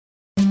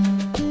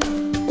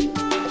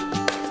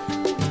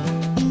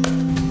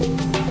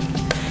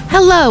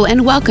Hello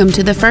and welcome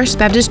to the First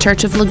Baptist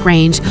Church of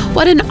LaGrange.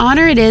 What an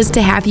honor it is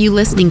to have you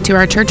listening to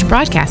our church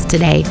broadcast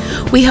today.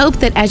 We hope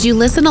that as you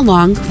listen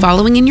along,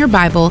 following in your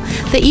Bible,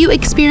 that you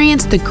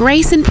experience the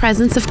grace and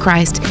presence of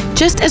Christ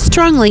just as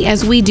strongly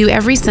as we do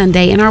every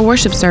Sunday in our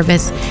worship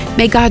service.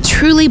 May God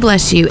truly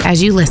bless you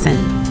as you listen.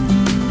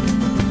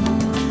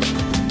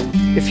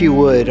 If you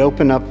would,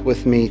 open up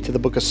with me to the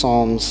book of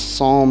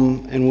Psalms,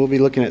 and we'll be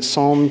looking at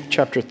Psalm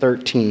chapter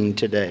 13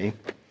 today.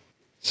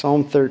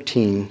 Psalm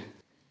 13.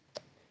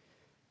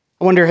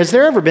 I wonder, has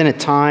there ever been a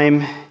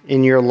time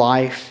in your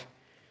life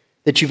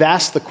that you've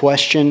asked the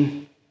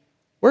question,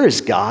 where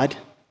is God?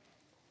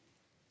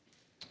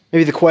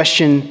 Maybe the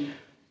question,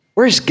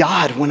 where is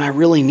God when I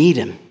really need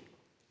him?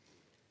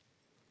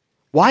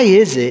 Why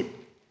is it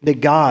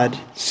that God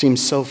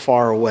seems so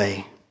far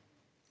away?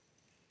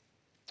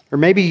 Or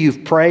maybe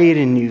you've prayed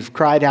and you've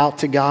cried out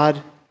to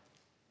God,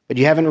 but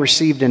you haven't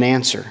received an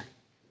answer.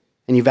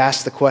 And you've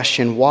asked the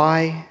question,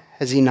 why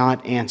has he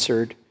not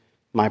answered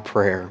my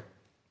prayer?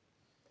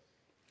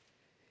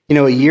 You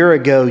know, a year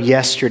ago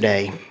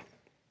yesterday,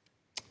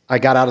 I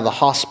got out of the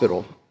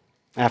hospital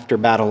after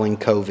battling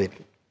COVID.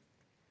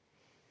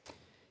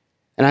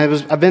 And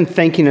I've been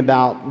thinking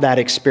about that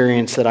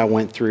experience that I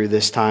went through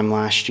this time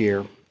last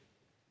year.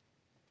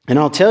 And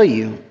I'll tell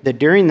you that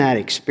during that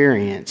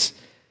experience,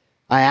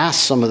 I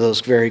asked some of those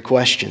very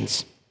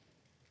questions.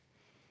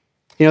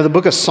 You know, the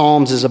book of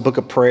Psalms is a book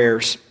of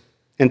prayers.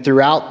 And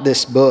throughout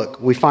this book,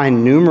 we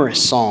find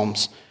numerous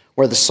psalms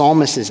where the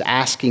psalmist is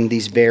asking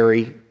these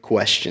very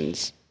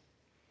questions.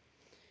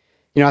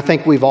 You know, I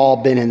think we've all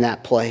been in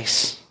that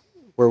place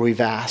where we've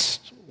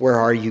asked, where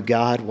are you,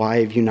 God? Why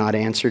have you not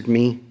answered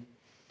me?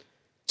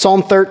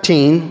 Psalm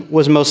 13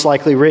 was most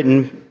likely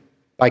written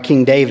by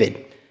King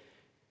David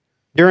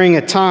during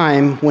a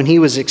time when he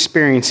was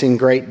experiencing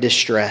great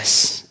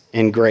distress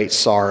and great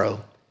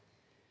sorrow.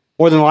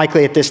 More than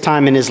likely at this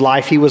time in his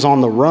life, he was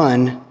on the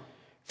run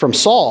from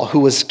Saul,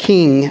 who was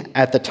king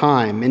at the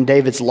time, and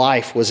David's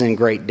life was in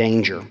great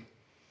danger.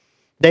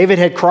 David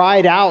had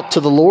cried out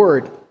to the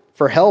Lord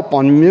for help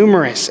on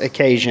numerous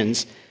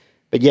occasions,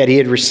 but yet he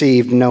had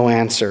received no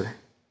answer.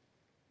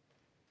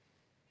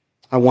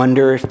 I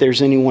wonder if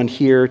there's anyone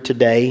here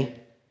today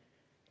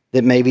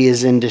that maybe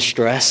is in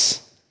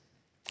distress,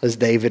 as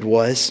David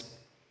was.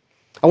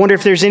 I wonder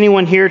if there's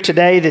anyone here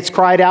today that's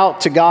cried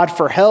out to God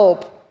for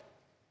help,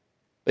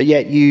 but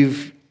yet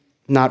you've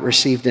not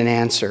received an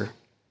answer.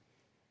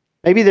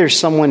 Maybe there's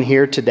someone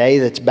here today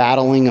that's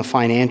battling a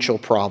financial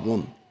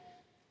problem.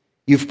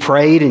 You've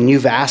prayed and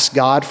you've asked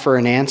God for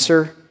an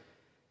answer,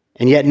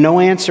 and yet no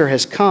answer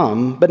has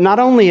come. But not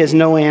only has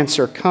no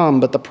answer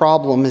come, but the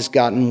problem has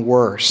gotten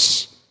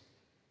worse.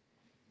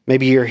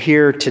 Maybe you're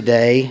here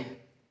today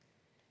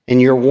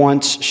and your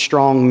once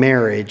strong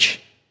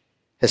marriage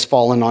has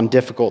fallen on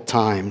difficult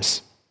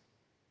times.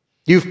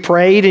 You've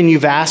prayed and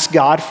you've asked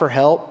God for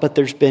help, but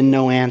there's been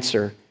no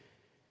answer,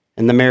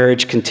 and the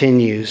marriage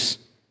continues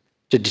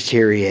to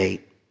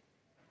deteriorate.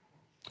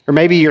 Or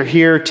maybe you're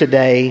here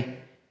today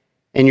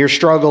and you're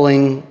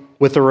struggling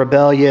with a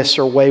rebellious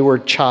or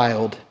wayward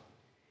child,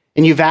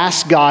 and you've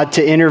asked God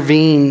to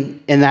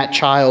intervene in that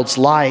child's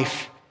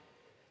life,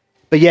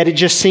 but yet it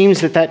just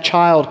seems that that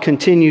child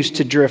continues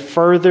to drift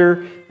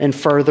further and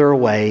further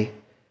away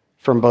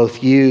from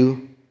both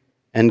you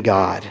and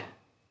God.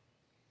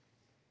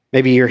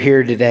 Maybe you're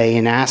here today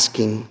and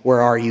asking, where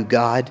are you,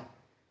 God?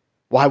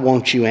 Why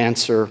won't you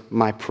answer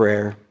my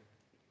prayer?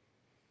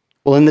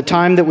 Well, in the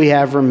time that we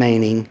have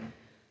remaining,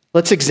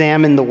 let's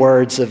examine the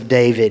words of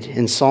David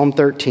in Psalm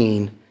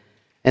 13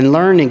 and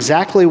learn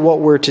exactly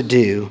what we're to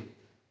do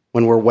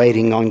when we're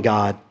waiting on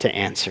God to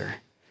answer.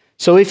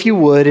 So if you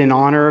would, in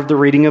honor of the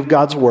reading of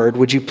God's word,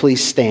 would you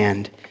please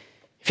stand?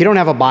 If you don't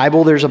have a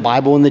Bible, there's a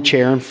Bible in the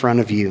chair in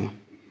front of you.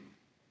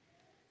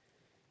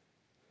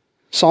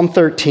 Psalm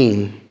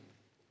 13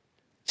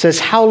 says,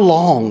 "How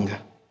long,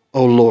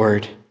 O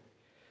Lord,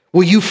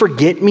 will you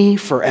forget me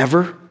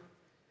forever?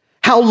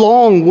 How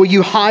long will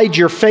you hide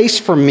your face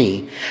from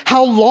me?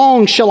 How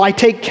long shall I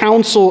take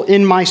counsel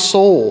in my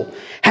soul,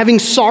 having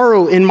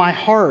sorrow in my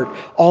heart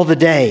all the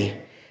day?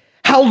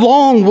 How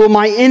long will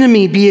my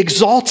enemy be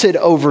exalted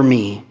over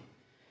me?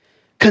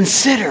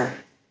 Consider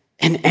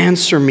and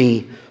answer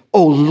me,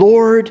 O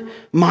Lord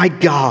my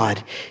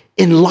God.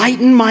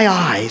 Enlighten my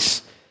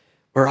eyes,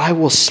 or I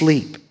will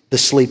sleep the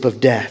sleep of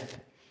death.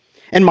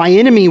 And my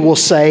enemy will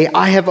say,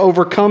 I have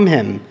overcome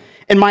him,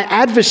 and my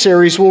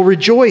adversaries will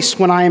rejoice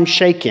when I am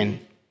shaken.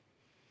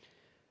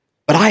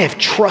 But I have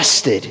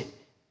trusted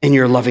in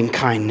your loving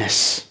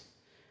kindness.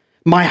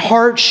 My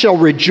heart shall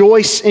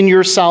rejoice in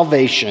your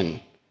salvation,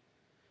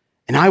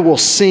 and I will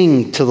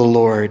sing to the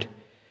Lord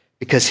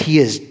because he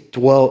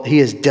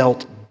has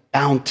dealt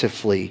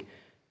bountifully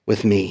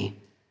with me."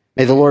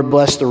 May the Lord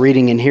bless the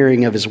reading and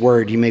hearing of his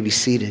word. You may be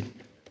seated.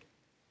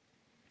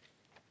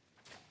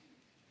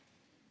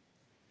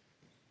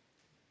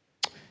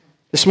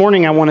 This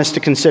morning, I want us to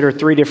consider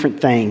three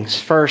different things.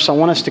 First, I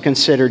want us to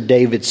consider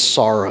David's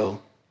sorrow.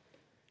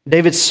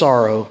 David's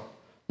sorrow.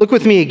 Look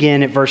with me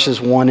again at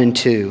verses 1 and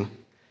 2.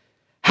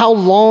 How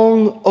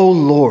long, O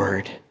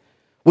Lord,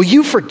 will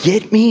you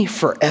forget me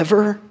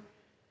forever?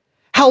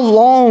 How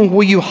long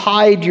will you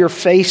hide your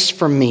face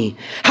from me?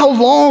 How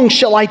long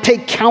shall I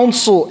take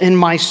counsel in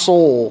my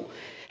soul,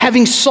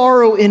 having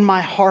sorrow in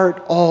my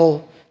heart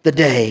all the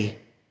day?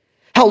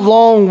 How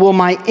long will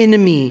my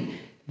enemy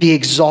be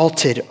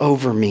exalted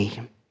over me?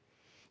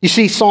 You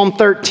see, Psalm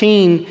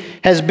 13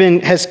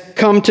 has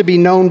come to be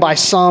known by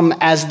some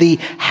as the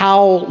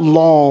how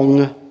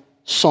long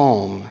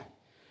psalm.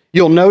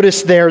 You'll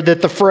notice there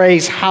that the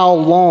phrase how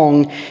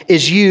long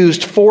is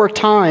used 4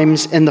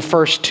 times in the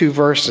first 2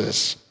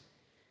 verses.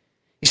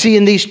 You see,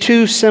 in these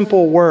 2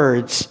 simple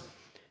words,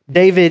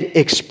 David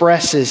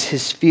expresses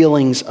his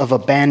feelings of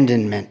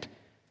abandonment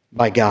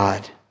by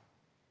God.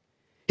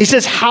 He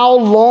says, "How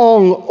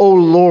long, O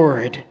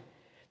Lord?"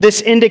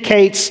 This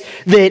indicates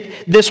that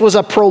this was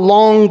a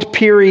prolonged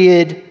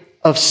period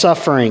of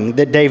suffering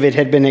that David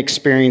had been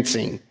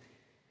experiencing.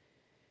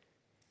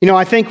 You know,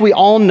 I think we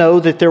all know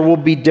that there will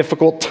be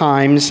difficult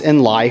times in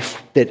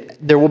life,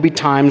 that there will be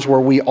times where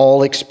we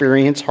all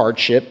experience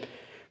hardship.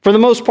 For the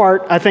most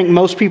part, I think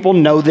most people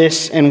know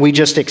this, and we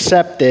just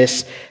accept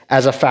this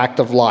as a fact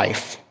of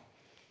life.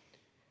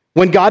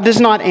 When God does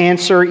not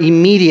answer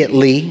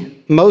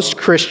immediately, most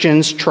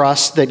Christians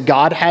trust that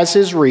God has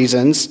his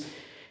reasons,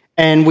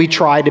 and we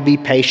try to be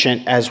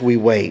patient as we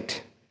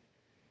wait.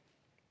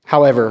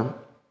 However,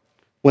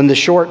 when the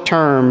short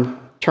term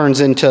turns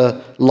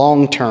into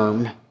long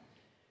term,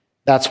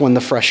 that's when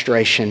the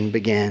frustration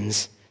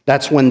begins.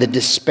 That's when the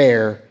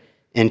despair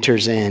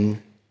enters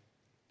in.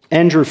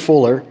 Andrew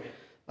Fuller,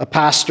 a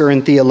pastor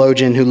and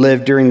theologian who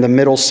lived during the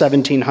middle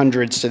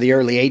 1700s to the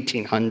early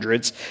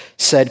 1800s,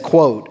 said,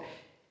 quote,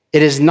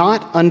 "It is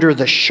not under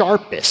the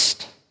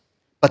sharpest,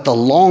 but the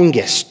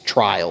longest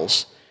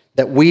trials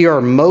that we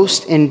are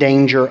most in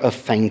danger of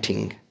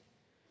fainting.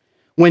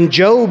 When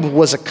Job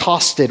was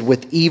accosted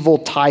with evil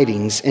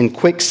tidings in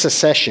quick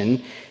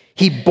succession,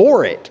 he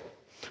bore it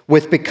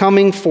with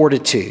becoming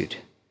fortitude.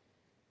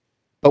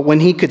 But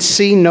when he could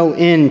see no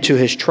end to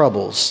his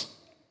troubles,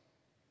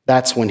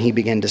 that's when he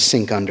began to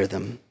sink under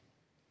them."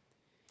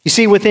 You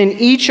see, within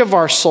each of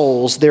our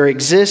souls, there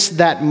exists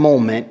that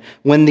moment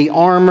when the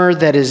armor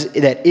that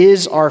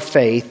is our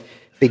faith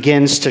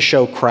begins to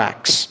show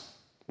cracks.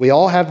 We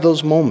all have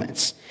those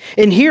moments.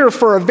 And here,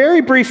 for a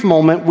very brief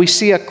moment, we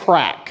see a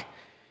crack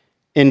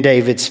in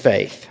David's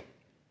faith.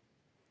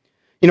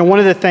 You know, one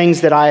of the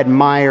things that I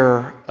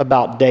admire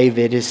about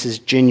David is his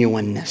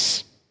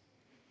genuineness.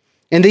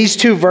 In these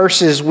 2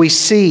 verses, we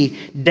see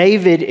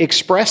David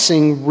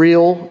expressing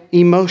real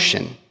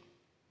emotion.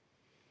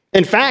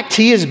 In fact,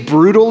 he is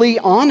brutally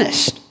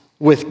honest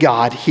with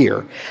God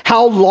here.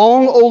 "How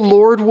long, O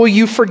Lord, will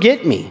you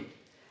forget me?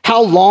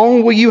 How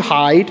long will you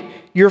hide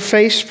your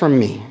face from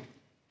me?"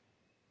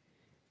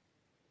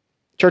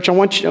 Church, I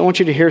want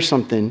you to hear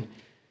something.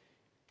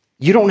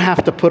 You don't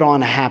have to put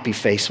on a happy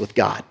face with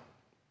God.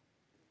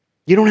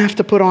 You don't have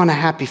to put on a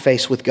happy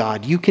face with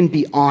God. You can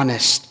be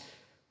honest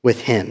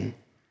with him.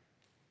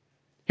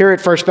 Here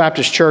at First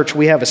Baptist Church,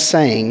 we have a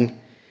saying,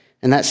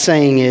 and that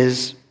saying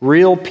is,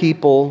 real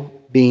people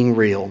being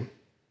real.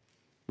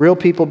 Real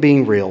people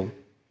being real.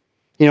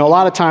 You know, a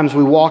lot of times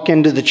we walk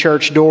into the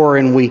church door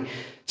and we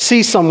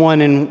see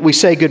someone and we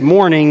say good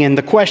morning, and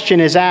the question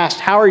is asked,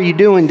 "How are you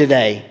doing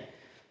today?"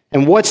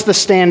 And what's the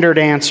standard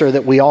answer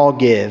that we all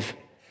give?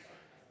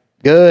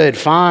 Good,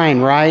 fine,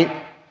 right?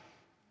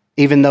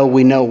 Even though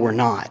we know we're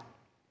not.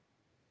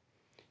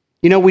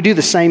 You know, we do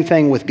the same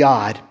thing with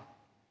God.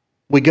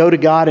 We go to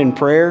God in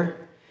prayer,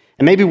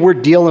 and maybe we're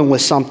dealing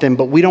with something,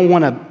 but we don't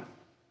want to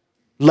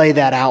lay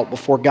that out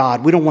before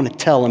God. We don't want to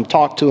tell him,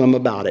 talk to him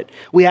about it.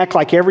 We act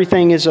like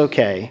everything is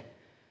okay.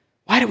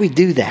 Why do we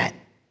do that?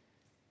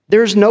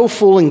 There's no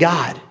fooling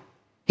God.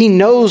 He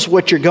knows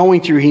what you're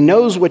going through. He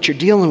knows what you're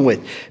dealing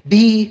with.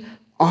 Be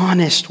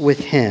honest with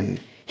him.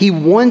 He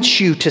wants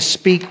you to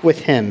speak with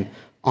him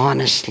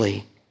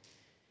honestly.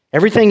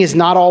 Everything is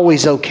not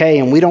always okay,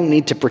 and we don't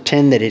need to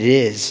pretend that it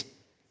is.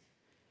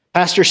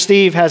 Pastor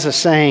Steve has a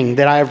saying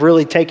that I have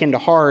really taken to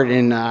heart,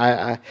 and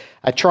I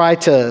try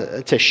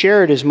to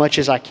share it as much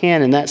as I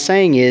can, and that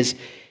saying is,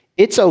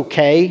 it's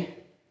okay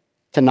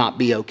to not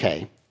be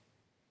okay.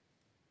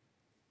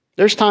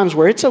 There's times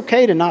where it's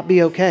okay to not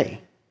be okay.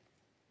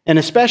 And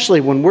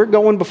especially when we're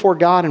going before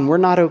God and we're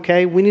not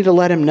okay, we need to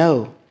let him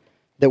know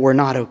that we're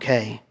not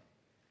okay.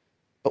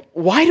 But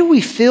why do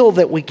we feel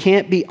that we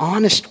can't be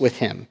honest with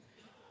him?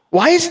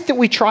 Why is it that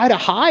we try to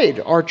hide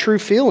our true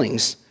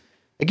feelings?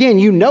 Again,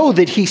 you know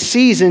that he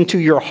sees into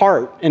your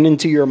heart and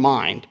into your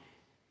mind.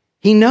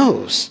 He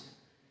knows.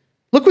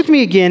 Look with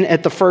me again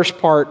at the first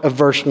part of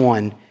verse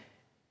 1.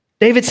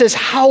 David says,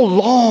 "How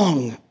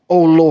long,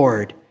 O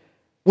Lord,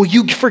 will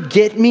you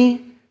forget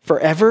me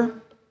forever?"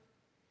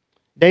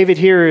 David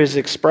here is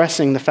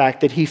expressing the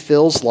fact that he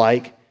feels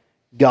like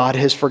God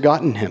has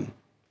forgotten him.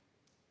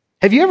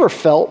 Have you ever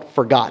felt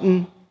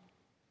forgotten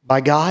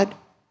by God?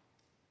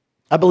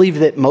 I believe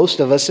that most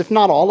of us, if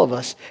not all of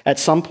us, at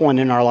some point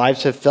in our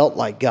lives have felt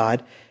like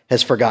God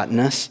has forgotten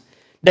us.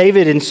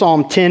 David in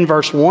Psalm 10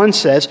 verse 1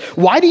 says,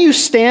 "Why do you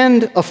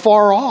stand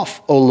afar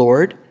off, O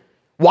Lord?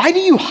 Why do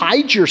you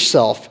hide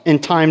yourself in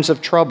times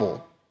of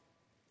trouble?"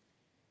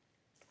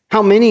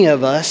 How many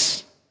of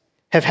us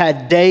have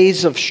had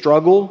days of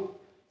struggle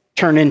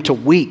turn into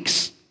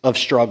weeks of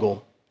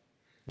struggle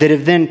that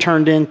have then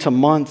turned into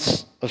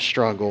months of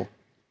struggle?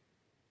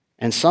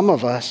 And some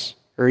of us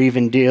are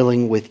even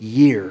dealing with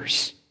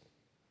years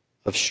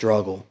of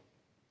struggle.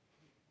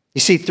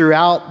 You see,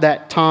 throughout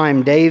that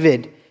time,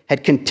 David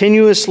had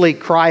continuously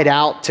cried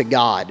out to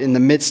God in the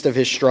midst of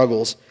his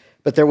struggles,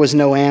 but there was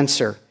no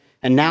answer.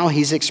 And now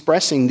he's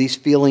expressing these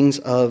feelings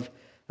of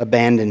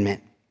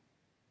abandonment.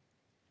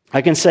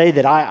 I can say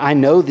that I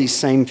know these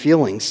same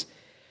feelings.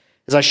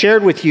 As I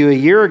shared with you a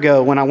year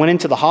ago when I went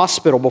into the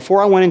hospital,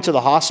 before I went into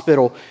the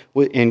hospital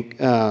with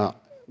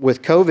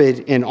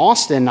COVID in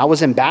Austin, I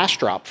was in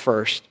Bastrop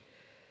first.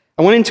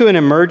 I went into an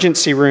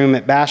emergency room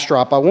at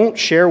Bastrop. I won't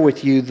share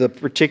with you the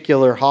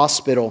particular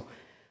hospital,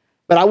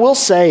 but I will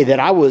say that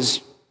I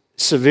was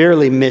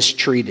severely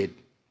mistreated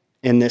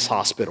in this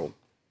hospital.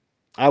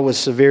 I was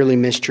severely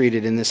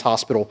mistreated in this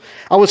hospital.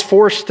 I was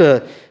forced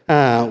to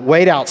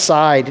wait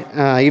outside,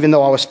 even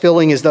though I was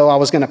feeling as though I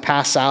was going to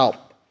pass out.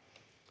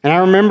 And I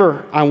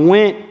remember I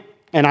went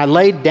and I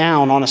laid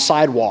down on a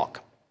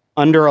sidewalk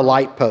under a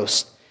light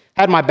post.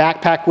 Had my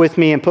backpack with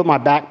me and put my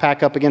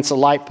backpack up against a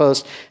light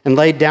post and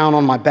laid down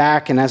on my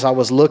back. And as I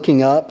was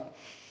looking up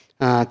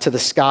to the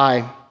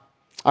sky,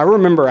 I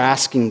remember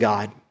asking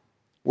God,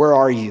 "Where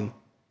are you?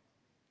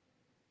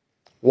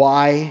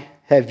 Why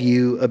have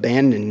you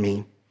abandoned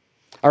me?"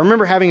 I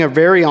remember having a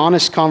very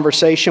honest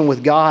conversation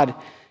with God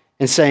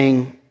and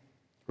saying,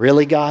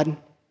 "Really, God?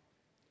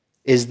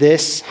 Is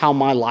this how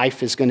my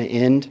life is going to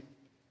end?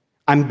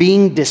 I'm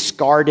being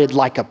discarded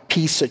like a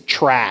piece of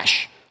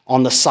trash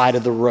on the side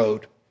of the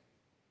road."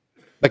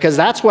 Because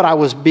that's what I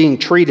was being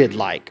treated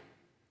like.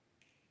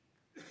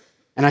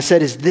 And I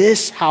said, "Is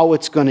this how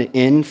it's going to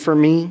end for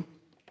me?"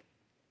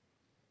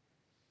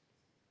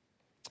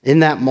 In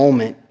that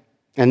moment,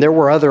 and there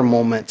were other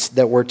moments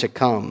that were to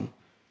come,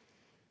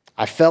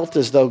 I felt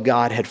as though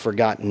God had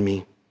forgotten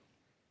me.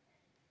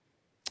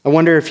 I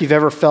wonder if you've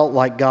ever felt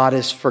like God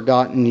has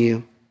forgotten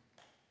you.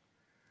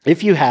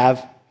 If you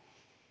have,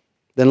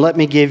 then let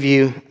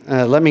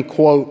me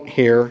quote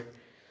here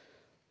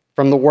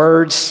from the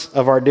words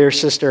of our dear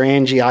sister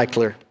Angie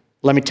Eichler.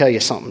 Let me tell you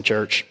something,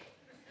 church.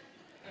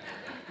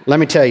 Let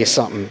me tell you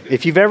something.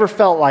 If you've ever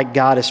felt like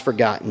God has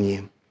forgotten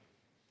you,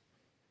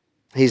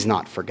 He's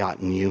not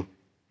forgotten you.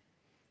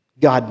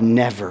 God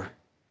never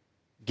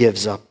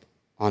gives up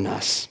on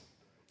us.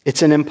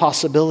 It's an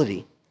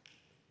impossibility.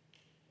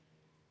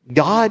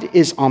 God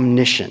is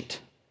omniscient,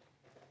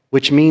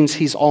 which means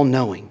He's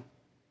all-knowing.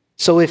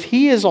 So if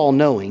He is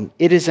all-knowing,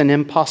 it is an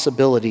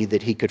impossibility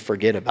that He could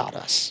forget about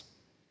us.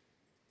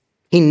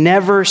 He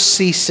never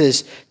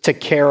ceases to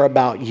care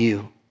about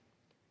you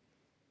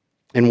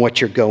and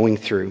what you're going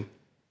through.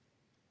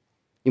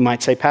 You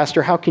might say,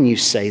 "Pastor, how can you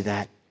say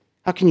that?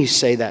 How can you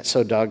say that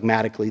so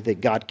dogmatically,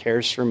 that God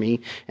cares for me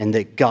and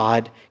that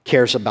God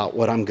cares about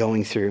what I'm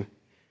going through?"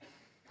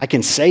 I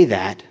can say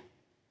that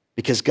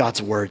because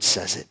God's word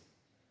says it.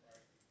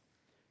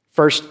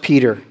 1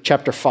 Peter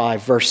chapter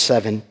 5, verse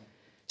 7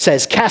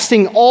 says,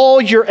 "Casting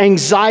all your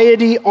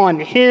anxiety on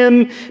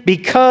Him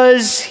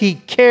because He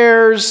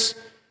cares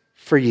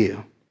for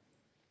you."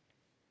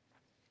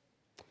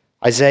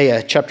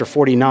 Isaiah chapter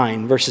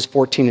 49, verses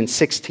 14 and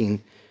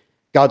 16,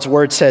 God's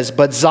word says,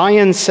 "But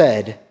Zion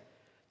said,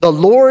 'The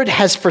Lord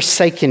has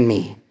forsaken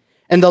me,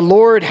 and the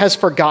Lord has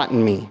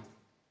forgotten me.'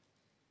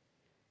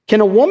 Can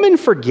a woman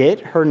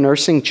forget her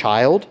nursing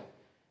child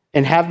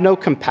and have no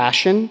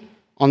compassion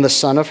on the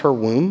son of her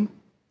womb?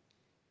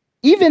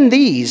 Even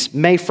these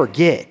may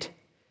forget,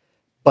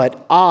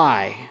 but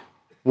I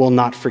will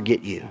not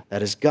forget you."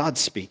 That is God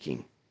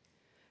speaking.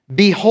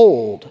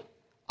 "Behold,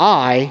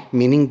 I,"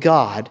 meaning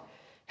God,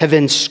 "have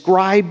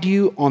inscribed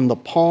you on the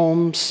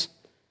palms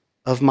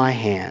of my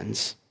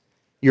hands.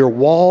 Your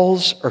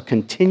walls are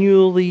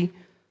continually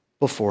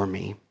before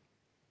me."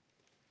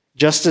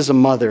 Just as a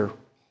mother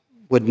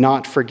would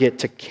not forget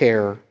to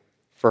care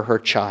for her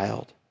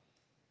child,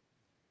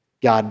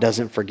 God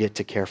doesn't forget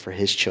to care for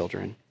His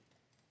children.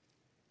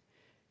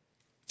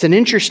 It's an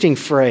interesting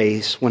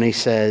phrase when He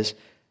says,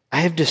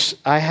 I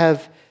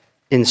have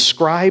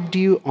inscribed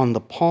you on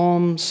the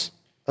palms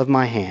of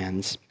my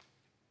hands.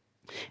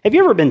 Have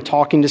you ever been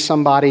talking to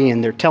somebody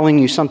and they're telling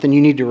you something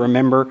you need to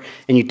remember,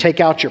 and you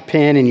take out your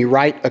pen and you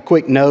write a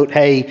quick note,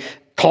 "Hey,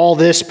 call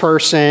this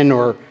person,"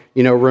 or,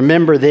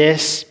 "remember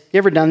this"? You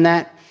ever done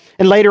that?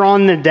 And later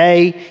on in the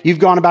day, you've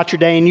gone about your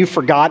day and you've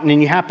forgotten,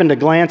 and you happen to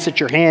glance at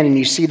your hand and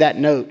you see that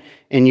note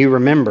and you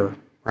remember,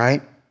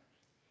 right?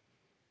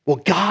 Well,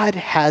 God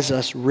has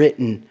us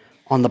written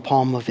on the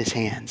palm of His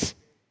hands.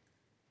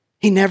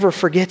 He never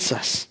forgets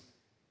us.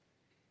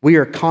 We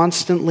are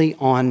constantly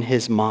on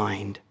His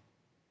mind.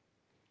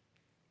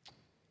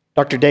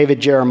 Dr. David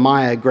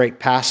Jeremiah, a great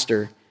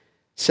pastor,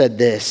 said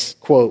this,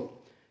 quote,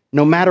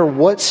 "No matter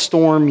what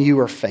storm you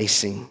are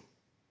facing,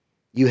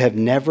 you have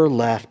never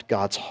left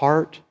God's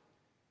heart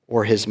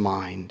or his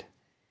mind.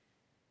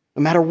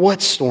 No matter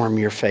what storm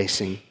you're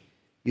facing,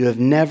 you have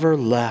never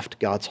left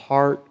God's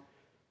heart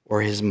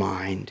or his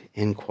mind,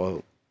 end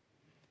quote.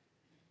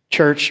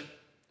 Church,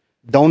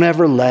 don't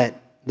ever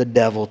let the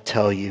devil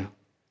tell you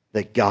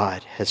that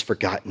God has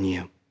forgotten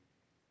you.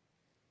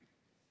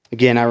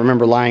 Again, I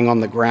remember lying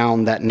on the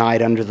ground that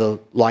night under the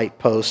light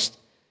post.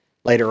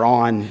 Later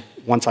on,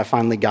 once I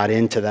finally got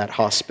into that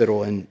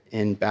hospital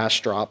in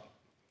Bastrop.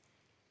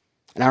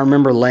 And I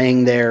remember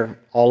laying there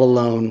all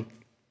alone.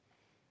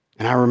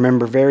 And I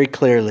remember very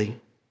clearly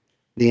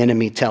the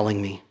enemy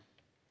telling me,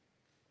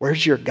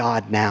 "Where's your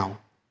God now?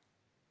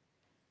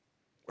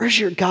 Where's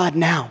your God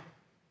now?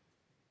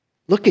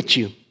 Look at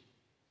you.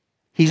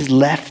 He's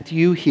left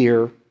you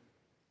here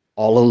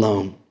all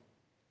alone.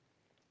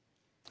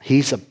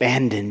 He's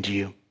abandoned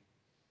you.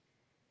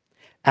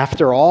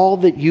 After all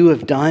that you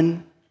have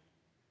done,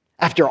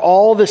 after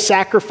all the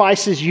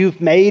sacrifices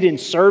you've made in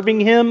serving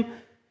him,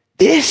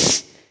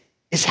 this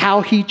is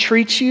how he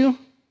treats you?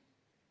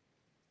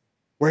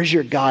 Where's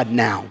your God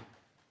now?"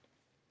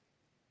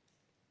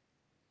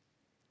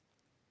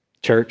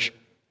 Church,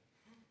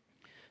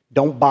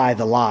 don't buy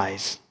the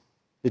lies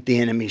that the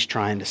enemy's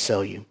trying to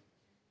sell you.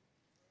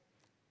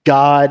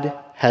 God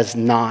has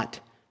not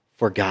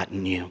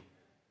forgotten you.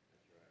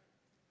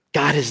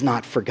 God has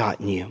not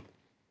forgotten you.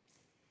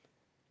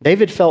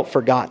 David felt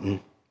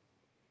forgotten,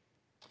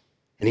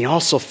 and he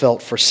also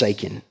felt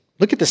forsaken.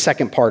 Look at the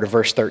second part of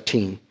verse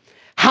 13.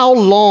 "How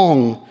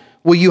long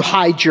will you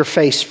hide your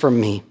face from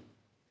me?"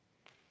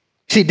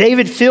 See,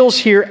 David feels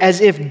here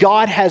as if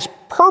God has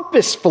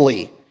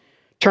purposefully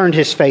turned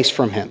his face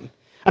from him.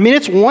 I mean,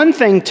 it's one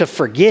thing to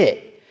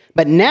forget,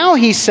 but now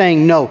he's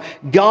saying, "No,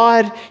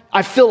 God,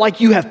 I feel like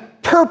you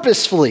have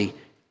purposefully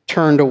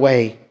turned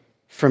away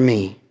from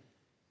me."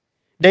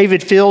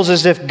 David feels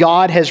as if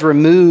God has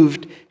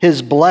removed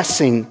his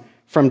blessing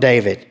from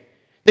David,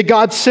 that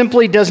God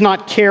simply does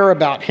not care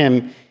about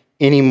him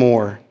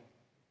anymore.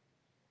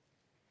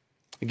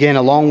 Again,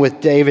 along with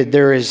David,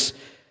 there is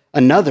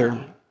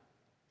another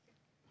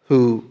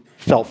who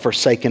felt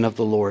forsaken of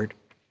the Lord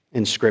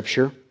in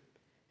Scripture.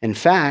 In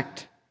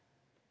fact,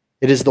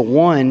 it is the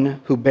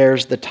one who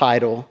bears the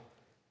title,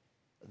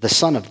 the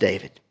Son of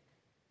David,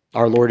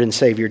 our Lord and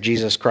Savior,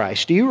 Jesus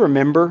Christ. Do you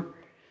remember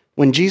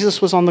when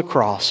Jesus was on the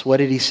cross, what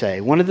did he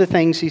say? One of the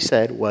things he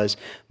said was,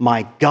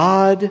 my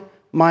God,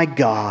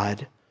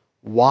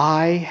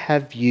 why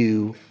have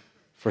you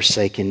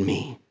forsaken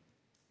me?"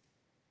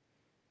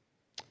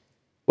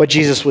 What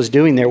Jesus was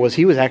doing there was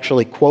he was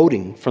actually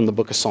quoting from the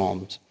book of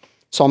Psalms.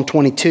 Psalm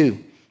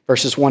 22,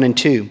 verses 1 and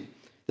 2.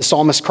 The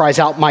psalmist cries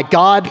out, my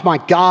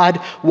God,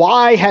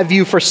 why have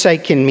you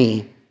forsaken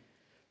me?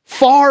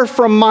 Far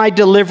from my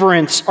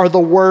deliverance are the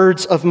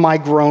words of my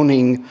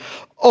groaning.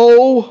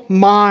 Oh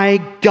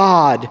my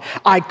God,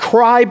 I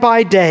cry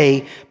by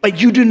day,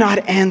 but you do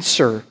not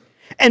answer,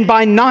 and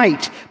by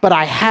night, but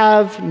I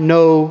have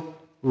no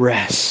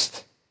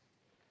rest.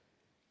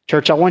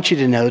 Church, I want you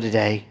to know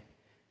today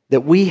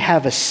that we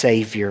have a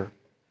Savior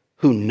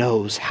who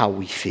knows how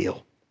we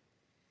feel.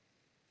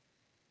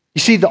 You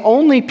see, the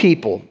only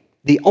people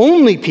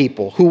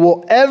who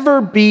will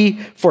ever be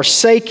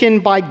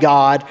forsaken by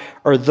God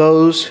are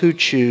those who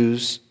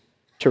choose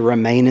to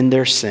remain in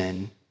their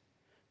sin,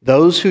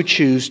 those who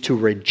choose to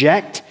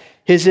reject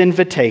his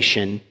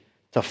invitation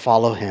to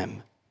follow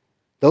him.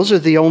 Those are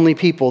the only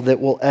people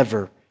that will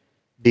ever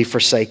be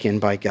forsaken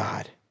by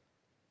God.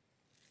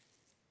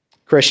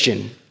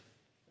 Christian,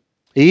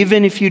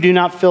 even if you do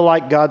not feel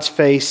like God's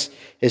face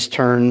is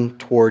turned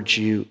towards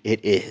you,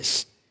 it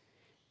is.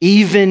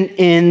 Even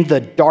in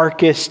the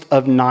darkest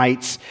of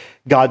nights,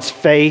 God's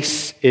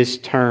face is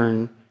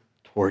turned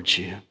towards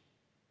you.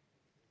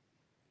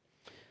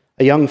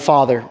 A young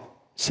father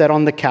sat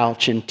on the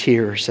couch in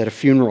tears at a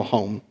funeral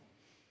home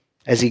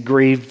as he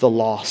grieved the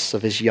loss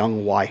of his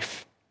young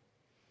wife.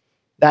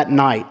 That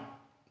night,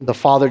 the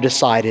father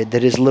decided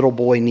that his little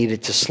boy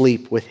needed to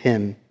sleep with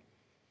him.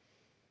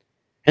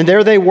 And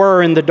there they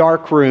were in the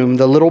dark room,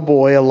 the little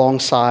boy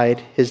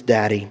alongside his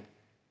daddy.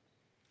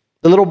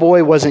 The little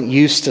boy wasn't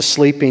used to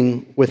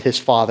sleeping with his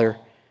father,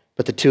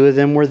 but the two of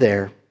them were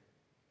there.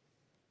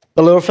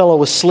 The little fellow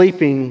was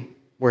sleeping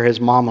where his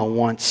mama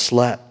once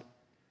slept.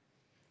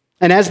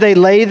 And as they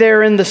lay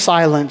there in the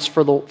silence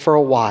for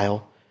a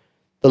while,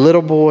 the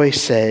little boy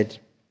said,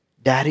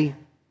 Daddy,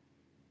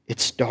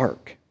 it's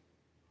dark.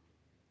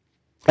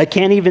 I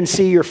can't even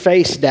see your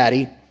face,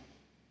 Daddy.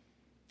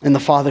 And the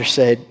father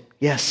said,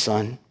 Yes,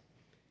 son,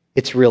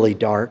 it's really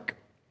dark.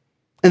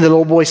 And the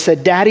little boy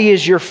said, Daddy,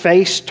 is your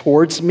face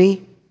towards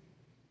me?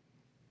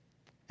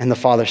 And the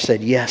father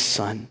said, Yes,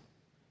 son,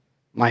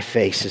 my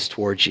face is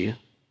towards you.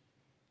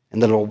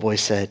 And the little boy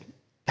said,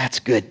 That's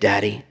good,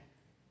 Daddy.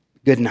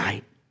 Good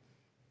night.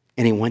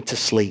 And he went to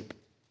sleep.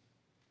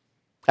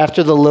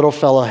 After the little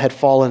fellow had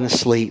fallen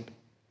asleep,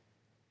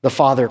 the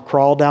father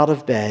crawled out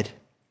of bed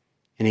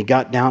and he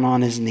got down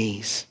on his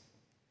knees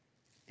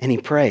and he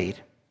prayed,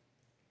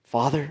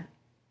 Father,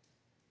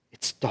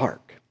 it's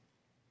dark.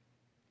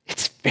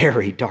 It's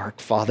very dark,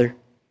 Father.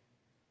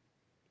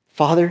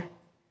 Father,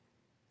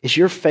 Is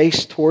your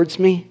face towards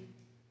me?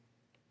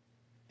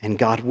 And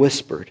God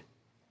whispered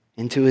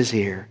into his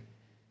ear,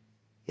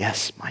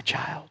 yes, my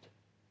child,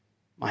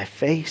 my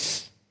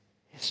face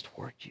is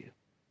toward you.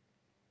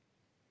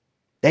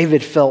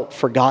 David felt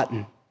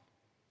forgotten.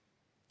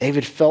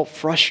 David felt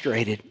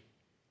frustrated.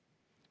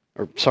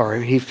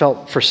 He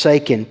felt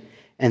forsaken.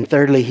 And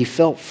thirdly, he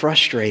felt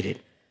frustrated.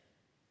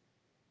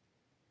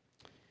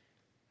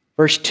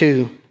 Verse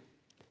 2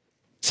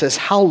 says,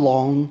 how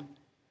long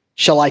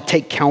shall I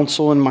take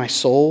counsel in my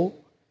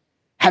soul,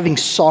 having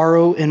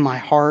sorrow in my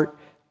heart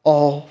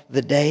all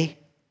the day?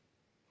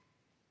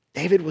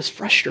 David was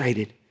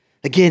frustrated.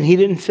 Again, he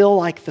didn't feel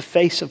like the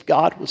face of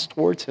God was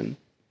towards him.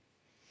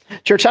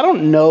 Church, I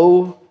don't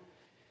know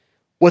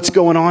what's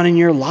going on in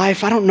your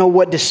life. I don't know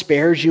what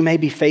despairs you may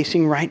be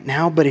facing right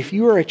now, but if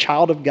you are a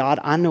child of God,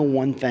 I know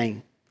one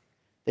thing,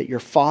 that your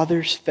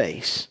Father's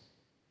face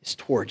is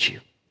towards you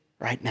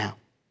right now.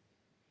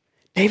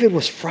 David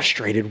was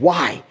frustrated.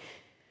 Why?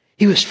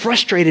 He was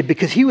frustrated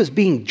because he was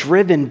being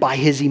driven by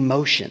his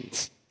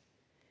emotions.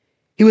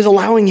 He was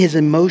allowing his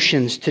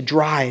emotions to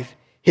drive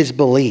his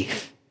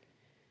belief.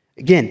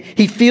 Again,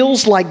 he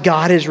feels like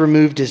God has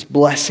removed his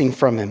blessing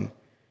from him,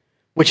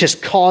 which has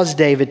caused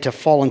David to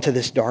fall into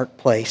this dark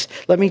place.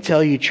 Let me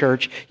tell you,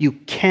 church, you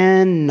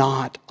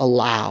cannot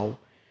allow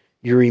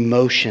your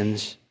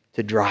emotions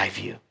to drive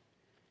you.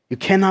 You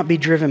cannot be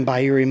driven by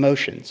your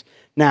emotions.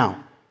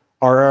 Now,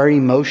 are our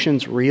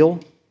emotions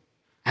real?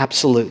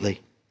 Absolutely.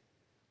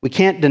 We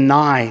can't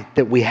deny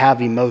that we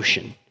have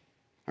emotion.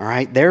 All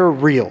right? They're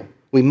real.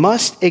 We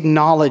must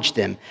acknowledge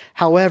them.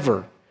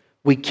 However,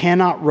 we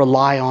cannot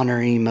rely on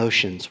our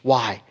emotions.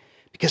 Why?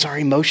 Because our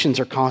emotions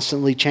are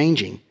constantly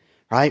changing.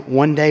 Right?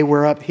 One day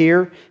we're up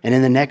here, and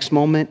in the next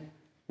moment,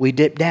 we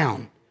dip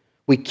down.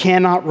 We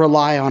cannot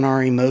rely on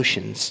our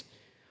emotions.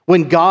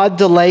 When God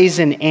delays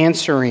in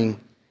answering,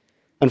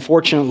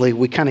 unfortunately,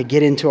 we kind of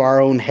get into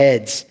our own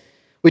heads.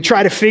 We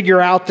try to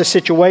figure out the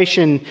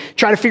situation,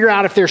 try to figure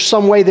out if there's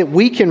some way that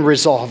we can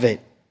resolve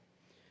it.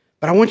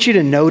 But I want you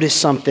to notice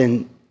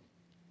something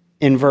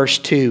in verse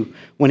 2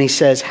 when he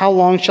says, how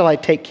long shall I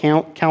take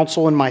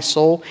counsel in my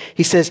soul?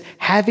 He says,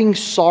 having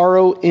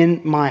sorrow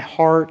in my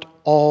heart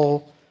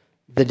all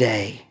the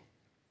day.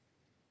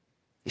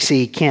 You see,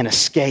 he can't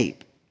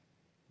escape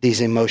these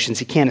emotions.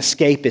 He can't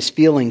escape his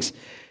feelings.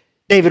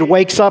 David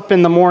wakes up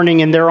in the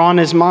morning and they're on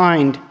his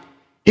mind.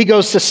 He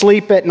goes to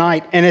sleep at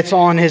night and it's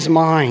on his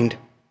mind.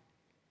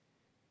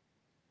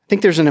 I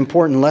think there's an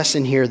important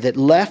lesson here that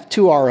left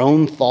to our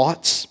own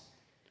thoughts,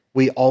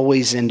 we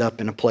always end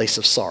up in a place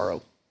of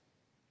sorrow.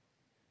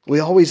 We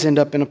always end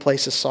up in a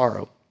place of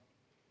sorrow.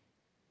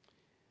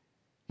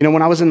 You know,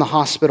 when I was in the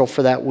hospital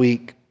for that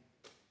week,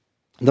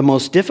 the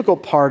most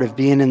difficult part of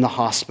being in the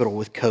hospital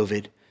with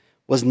COVID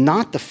was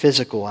not the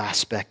physical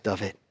aspect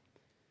of it,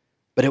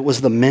 but it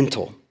was the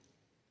mental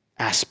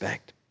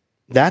aspect.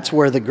 That's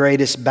where the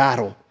greatest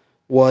battle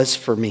was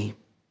for me.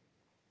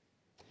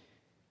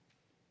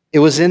 It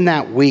was in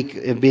that week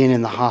of being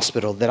in the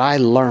hospital that I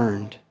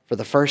learned for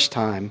the first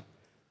time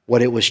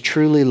what it was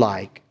truly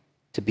like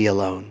to be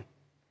alone.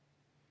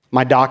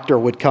 My doctor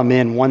would come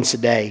in once a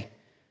day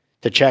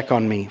to check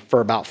on me for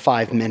about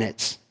 5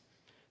 minutes.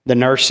 The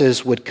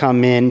nurses would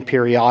come in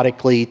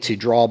periodically to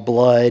draw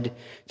blood,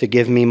 to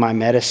give me my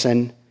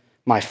medicine.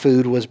 My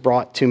food was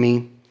brought to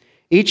me.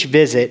 Each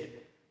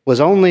visit was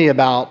only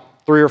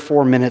about 3 or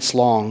 4 minutes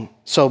long.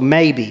 So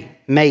maybe,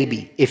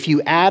 if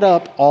you add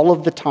up all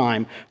of the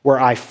time where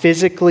I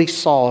physically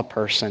saw a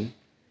person,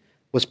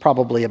 was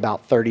probably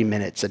about 30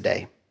 minutes a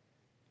day.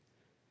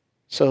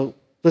 So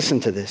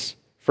listen to this.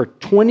 For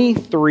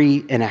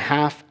 23 and a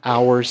half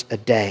hours a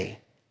day,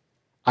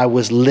 I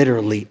was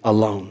literally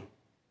alone.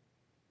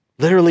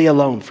 Literally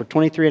alone for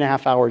 23 and a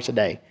half hours a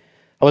day.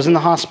 I was in the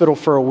hospital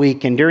for a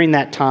week, and during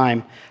that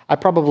time, I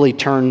probably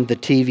turned the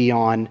TV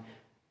on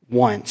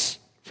once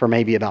for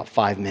maybe about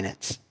 5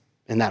 minutes.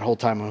 And that whole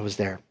time I was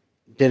there.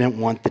 Didn't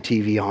want the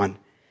TV on.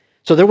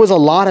 So there was a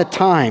lot of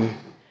time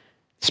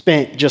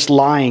spent just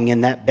lying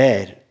in that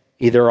bed,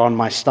 either on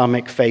my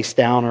stomach face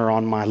down or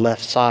on my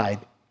left side.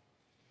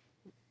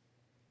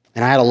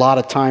 And I had a lot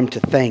of time to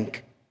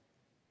think.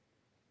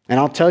 And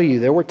I'll tell you,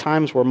 there were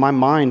times where my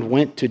mind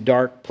went to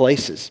dark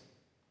places.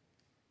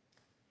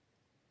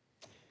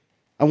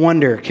 I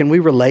wonder, can we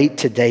relate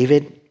to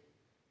David?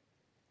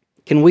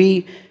 Can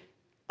we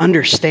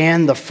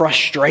understand the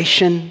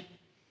frustration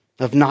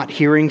of not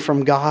hearing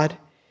from God?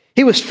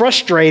 He was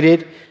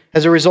frustrated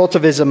as a result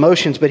of his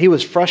emotions, but he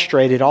was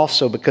frustrated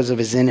also because of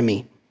his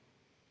enemy.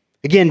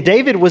 Again,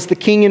 David was the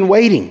king in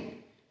waiting.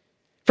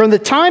 From the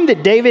time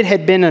that David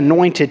had been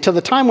anointed to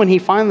the time when he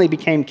finally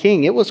became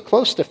king, it was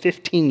close to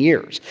 15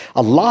 years.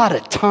 A lot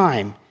of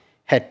time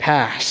had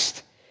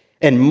passed,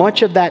 and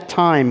much of that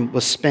time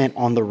was spent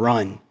on the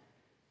run.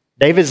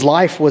 David's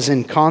life was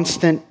in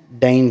constant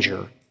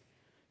danger.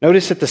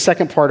 Notice at the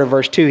second part of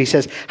verse 2, he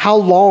says, how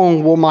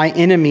long will my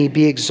enemy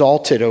be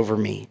exalted over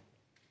me?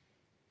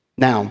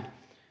 Now,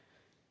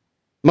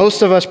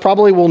 most of us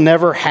probably will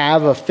never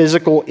have a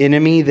physical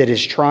enemy that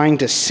is trying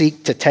to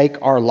seek to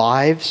take our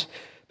lives.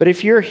 But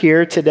if you're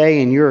here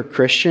today and you're a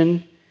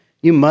Christian,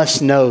 you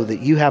must know that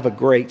you have a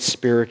great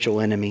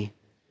spiritual enemy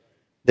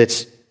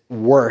that's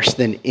worse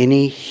than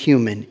any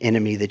human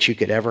enemy that you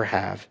could ever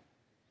have.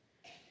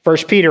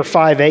 1 Peter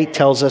 5:8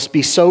 tells us,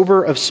 "Be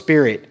sober of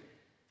spirit,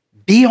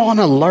 be on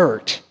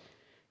alert.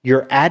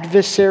 Your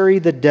adversary,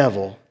 the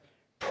devil,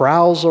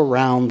 prowls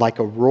around like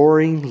a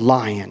roaring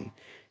lion,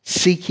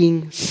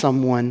 seeking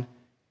someone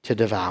to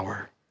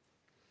devour."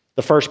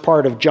 The first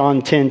part of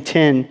John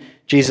 10:10,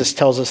 Jesus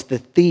tells us the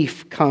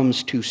thief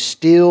comes to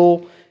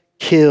steal,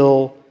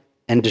 kill,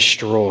 and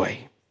destroy.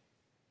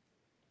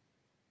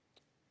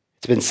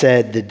 It's been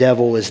said the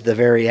devil is the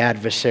very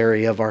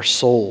adversary of our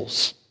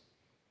souls.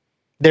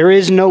 There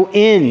is no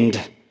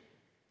end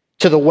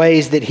to the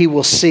ways that he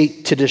will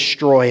seek to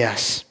destroy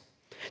us,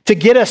 to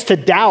get us to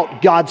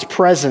doubt God's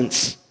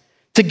presence,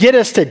 to get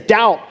us to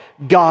doubt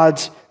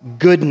God's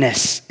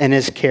goodness and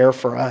his care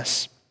for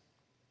us.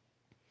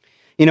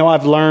 You know,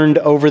 I've learned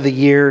over the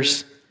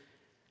years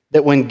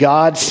that when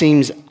God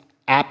seems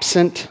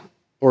absent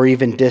or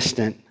even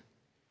distant,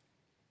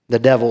 the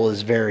devil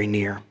is very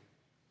near.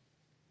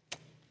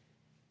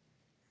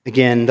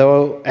 Again,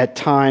 though at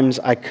times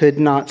I could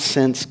not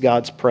sense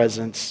God's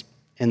presence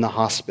in the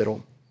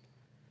hospital,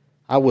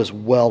 I was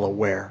well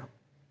aware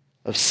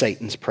of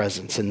Satan's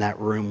presence in that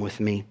room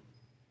with me.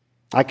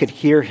 I could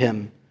hear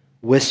him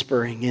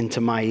whispering into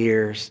my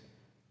ears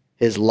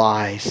his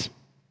lies.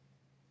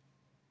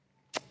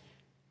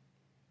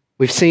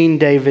 We've seen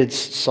David's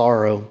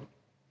sorrow.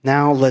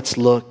 Now let's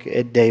look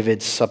at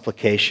David's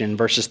supplication,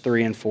 verses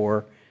 3 and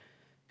 4.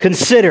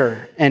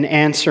 "Consider and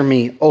answer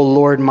me, O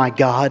Lord my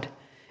God.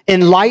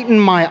 Enlighten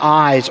my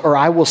eyes, or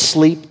I will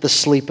sleep the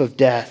sleep of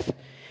death.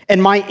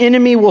 And my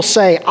enemy will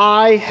say,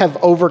 I have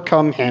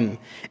overcome him,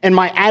 and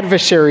my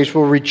adversaries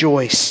will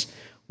rejoice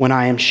when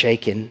I am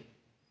shaken."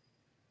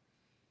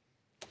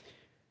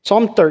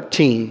 Psalm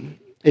 13,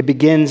 it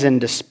begins in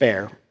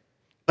despair,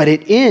 but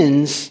it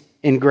ends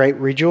in great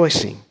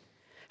rejoicing.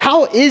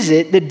 How is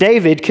it that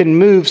David can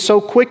move so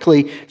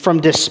quickly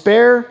from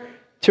despair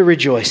to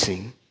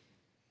rejoicing?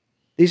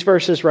 These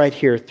verses right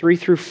here, 3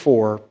 through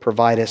 4,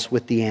 provide us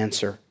with the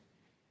answer.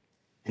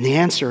 And the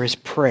answer is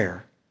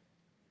prayer.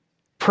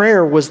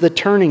 Prayer was the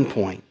turning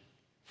point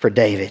for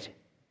David.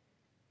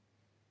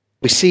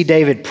 We see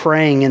David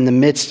praying in the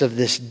midst of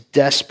this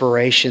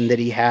desperation that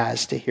he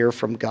has to hear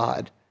from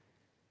God.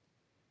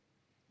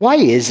 Why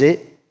is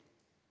it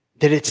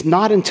that it's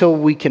not until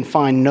we can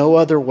find no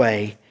other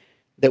way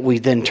that we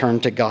then turn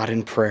to God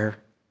in prayer?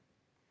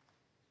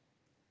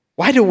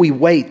 Why do we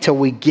wait till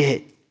we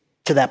get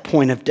to that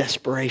point of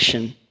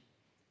desperation?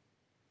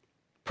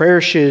 Prayer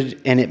should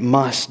and it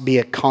must be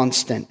a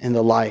constant in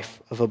the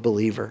life of a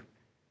believer.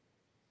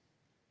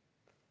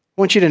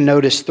 I want you to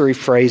notice 3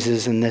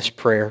 phrases in this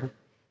prayer.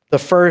 The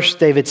first,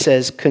 David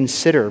says,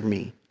 "Consider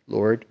me,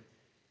 Lord."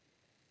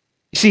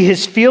 You see,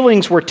 his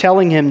feelings were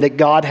telling him that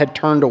God had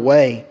turned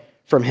away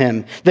from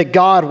him, that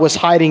God was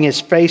hiding his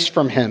face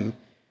from him.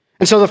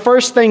 And so the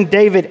first thing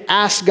David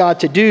asked God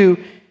to do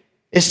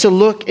is to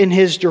look in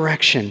his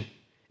direction.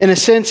 In a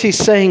sense, he's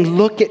saying,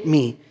 look at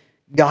me,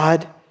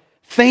 God.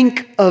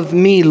 Think of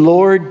me,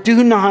 Lord.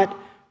 Do not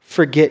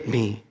forget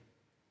me.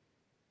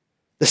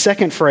 The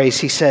second phrase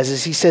he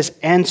says,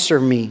 answer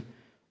me,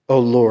 O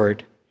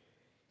Lord.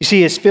 You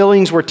see, his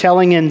feelings were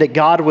telling him that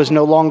God was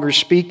no longer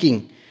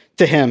speaking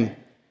to him.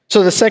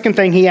 So the second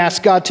thing he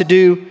asked God to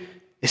do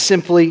is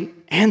simply,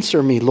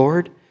 answer me,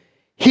 Lord.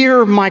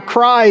 Hear my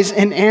cries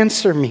and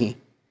answer me.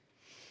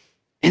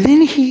 And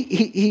then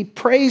he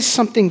prays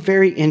something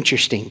very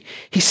interesting.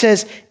 He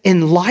says,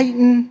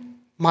 enlighten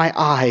my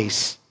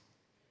eyes.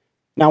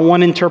 Now,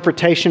 one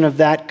interpretation of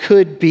that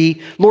could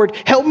be, Lord,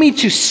 help me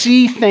to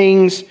see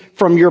things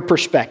from your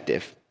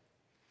perspective.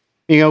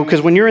 You know,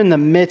 because when you're in the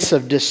midst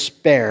of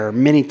despair,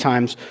 many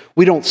times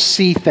we don't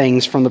see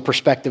things from the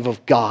perspective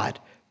of God.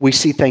 We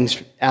see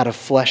things out of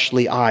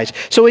fleshly eyes.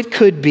 So it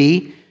could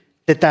be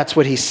that that's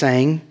what he's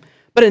saying.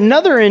 But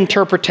another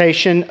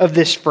interpretation of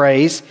this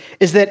phrase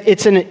is that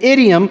it's an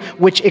idiom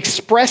which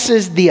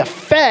expresses the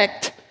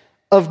effect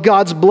of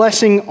God's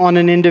blessing on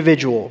an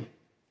individual.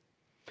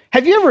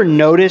 Have you ever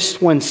noticed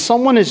when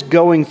someone is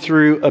going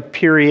through a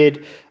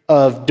period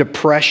of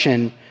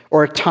depression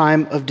or a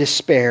time of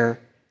despair,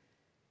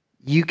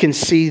 you can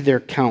see their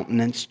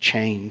countenance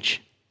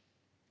change?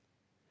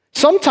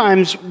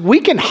 Sometimes we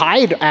can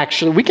hide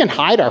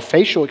our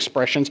facial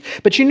expressions,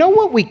 but you know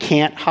what we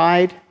can't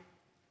hide?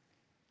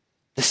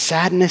 The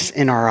sadness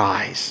in our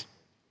eyes.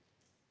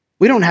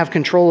 We don't have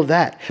control of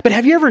that. But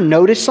have you ever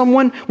noticed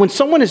when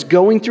someone is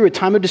going through a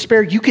time of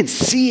despair, you can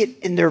see it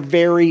in their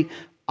very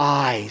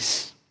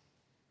eyes.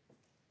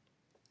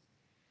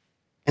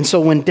 And so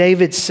when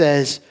David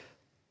says,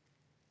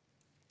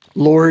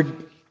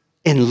 Lord,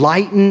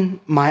 enlighten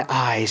my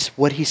eyes,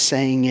 what he's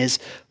saying is,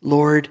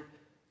 Lord,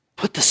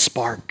 put the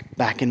spark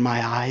back in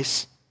my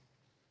eyes.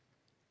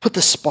 Put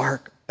the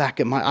spark back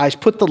in my eyes.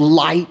 Put the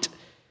light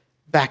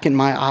back in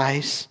my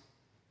eyes.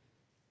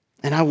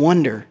 And I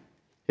wonder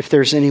if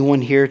there's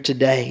anyone here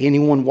today,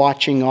 anyone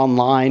watching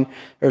online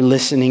or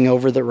listening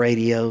over the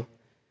radio,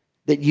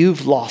 that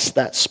you've lost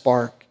that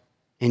spark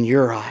in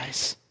your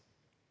eyes.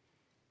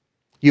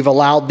 You've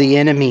allowed the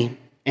enemy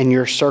and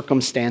your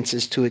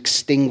circumstances to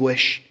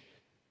extinguish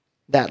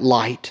that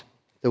light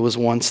that was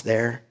once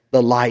there,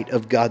 the light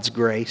of God's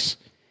grace.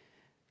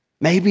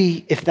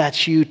 Maybe if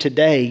that's you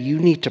today, you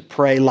need to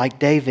pray like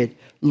David,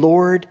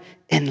 Lord,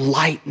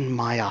 enlighten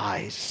my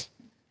eyes.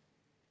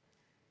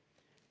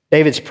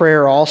 David's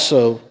prayer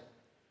also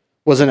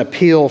was an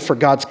appeal for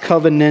God's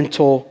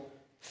covenantal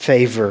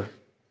favor.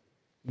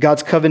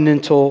 God's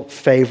covenantal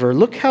favor.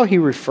 Look how he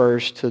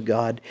refers to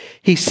God.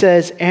 He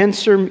says,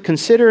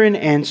 consider and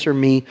answer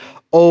me,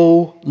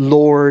 O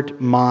Lord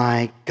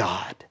my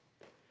God.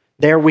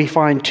 There we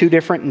find two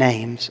different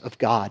names of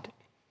God.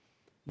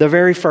 The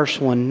very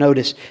first one,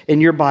 notice in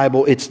your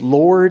Bible, it's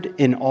Lord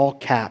in all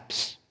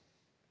caps.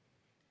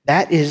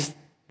 That is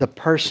the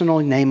personal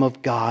name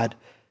of God,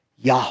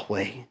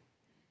 Yahweh,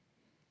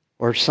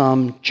 or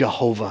some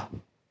Jehovah.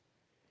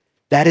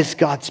 That is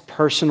God's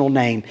personal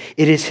name.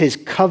 It is his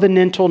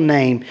covenantal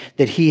name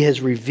that he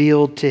has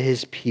revealed to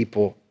his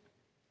people.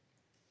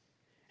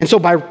 And so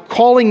by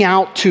calling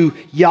out to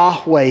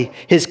Yahweh,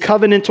 his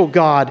covenantal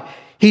God,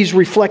 he's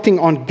reflecting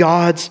on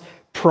God's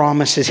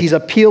promises. He's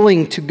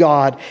appealing to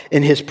God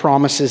in his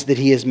promises that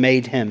he has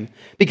made him.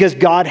 Because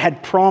God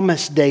had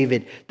promised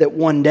David that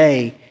one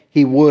day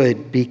he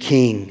would be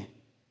king.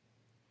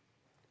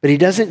 But he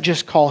doesn't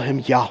just call him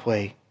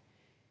Yahweh.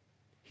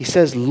 He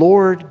says,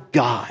 Lord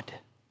God.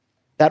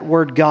 That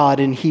word God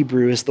in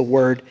Hebrew is the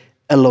word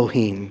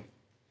Elohim.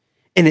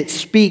 And it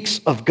speaks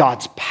of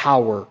God's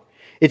power.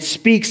 It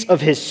speaks of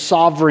his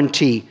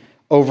sovereignty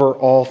over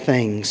all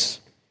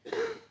things.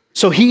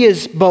 So he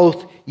is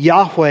both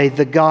Yahweh,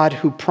 the God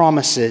who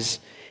promises,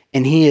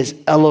 and he is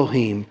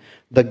Elohim,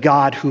 the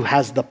God who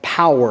has the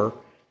power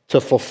to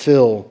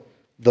fulfill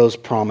those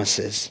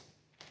promises.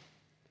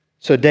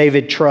 So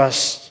David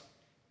trusts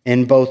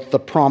in both the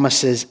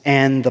promises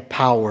and the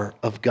power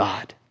of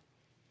God.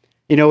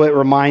 You know, it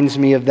reminds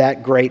me of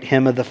that great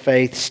hymn of the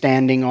faith,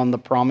 Standing on the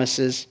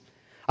Promises.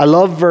 I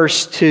love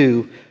verse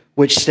 2,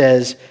 which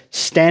says,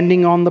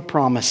 standing on the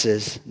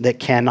promises that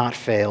cannot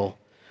fail,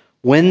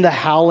 when the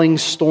howling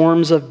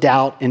storms of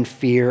doubt and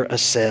fear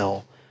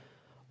assail,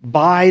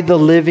 by the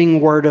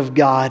living word of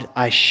God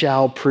I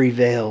shall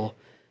prevail,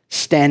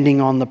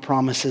 standing on the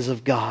promises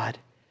of God.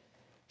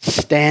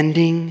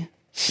 Standing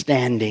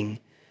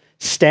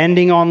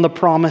on the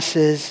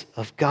promises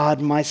of God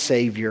my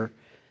Savior,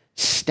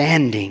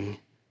 standing.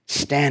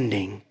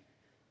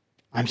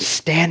 I'm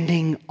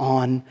standing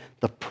on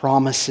the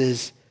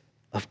promises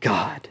of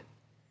God.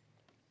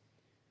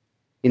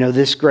 You know,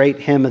 this great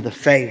hymn of the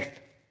faith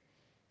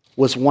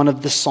was one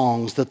of the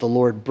songs that the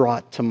Lord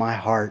brought to my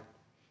heart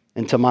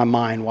and to my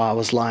mind while I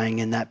was lying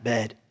in that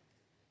bed.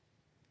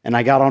 And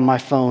I got on my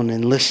phone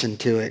and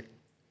listened to it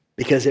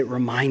because it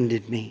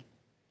reminded me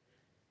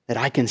that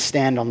I can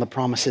stand on the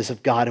promises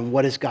of God. And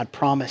what has God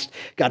promised?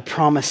 God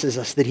promises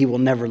us that he will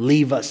never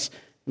leave us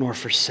nor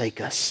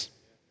forsake us.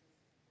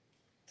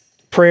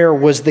 Prayer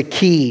was the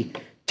key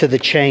to the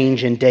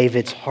change in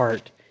David's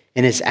heart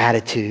and his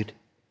attitude.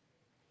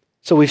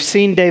 So we've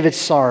seen David's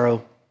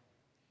sorrow.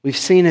 We've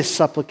seen his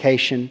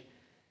supplication.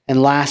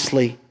 And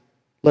lastly,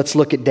 let's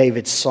look at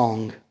David's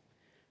song.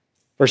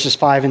 Verses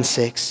 5 and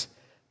 6.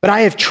 But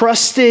I have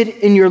trusted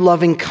in your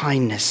loving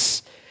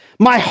kindness.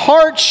 My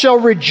heart shall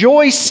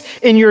rejoice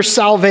in your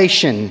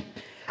salvation.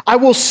 I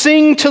will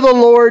sing to the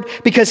Lord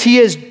because he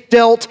has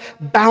dealt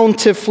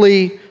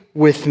bountifully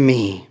with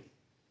me.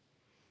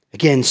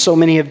 Again, so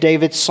many of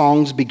David's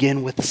songs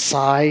begin with a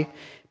sigh,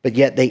 but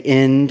yet they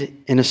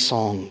end in a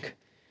song.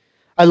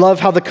 I love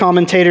how the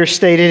commentator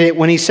stated it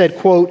when he said,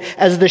 quote,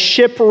 as the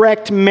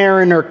shipwrecked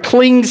mariner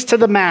clings to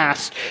the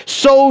mast,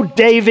 so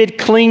David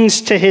clings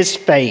to his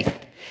faith.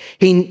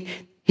 He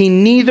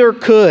neither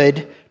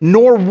could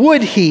nor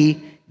would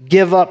he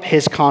give up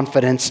his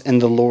confidence in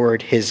the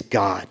Lord his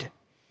God.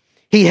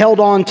 He held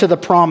on to the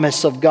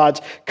promise of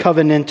God's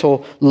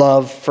covenantal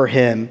love for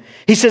him.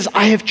 He says,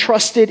 I have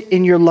trusted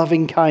in your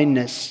loving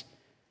kindness.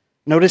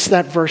 Notice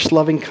that verse,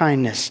 loving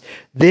kindness.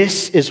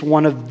 This is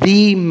one of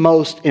the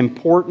most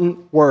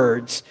important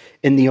words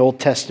in the Old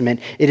Testament.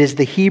 It is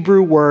the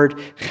Hebrew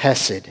word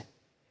chesed.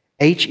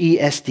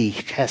 H-E-S-D,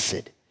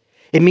 chesed.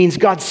 It means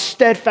God's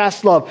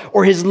steadfast love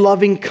or his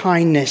loving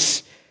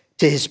kindness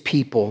to his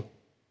people.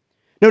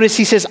 Notice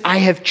he says, I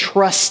have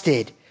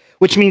trusted,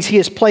 which means he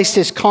has placed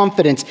his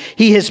confidence.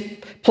 He has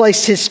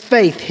placed his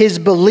faith, his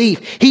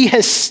belief. He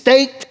has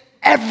staked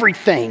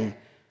everything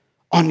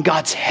on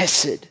God's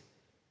hesed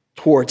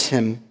towards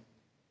him.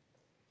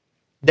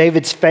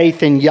 David's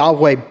faith in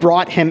Yahweh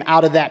brought him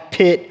out of that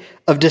pit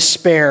of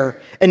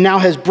despair and now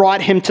has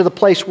brought him to the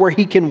place where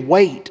he can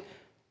wait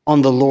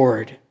on the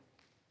Lord.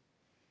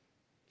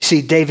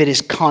 See, David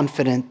is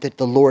confident that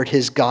the Lord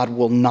his God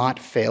will not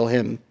fail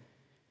him.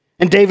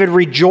 And David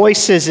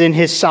rejoices in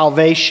his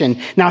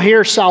salvation. Now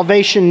here,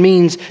 salvation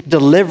means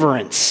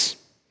deliverance.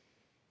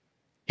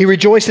 He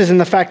rejoices in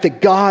the fact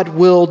that God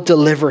will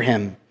deliver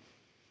him.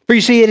 For you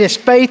see, it is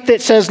faith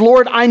that says,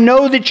 Lord, I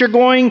know that you're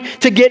going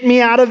to get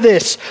me out of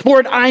this.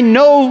 Lord, I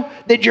know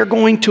that you're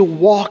going to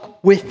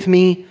walk with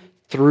me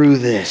through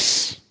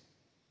this.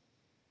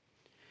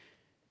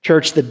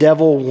 Church, the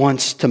devil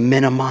wants to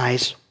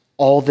minimize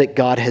all that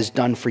God has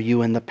done for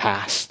you in the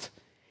past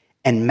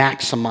and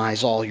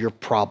maximize all your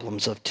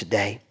problems of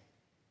today.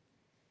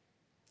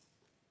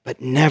 But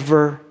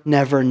never,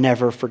 never,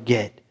 never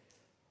forget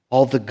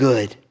all the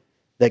good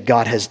that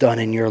God has done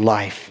in your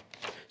life.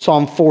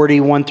 Psalm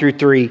 40,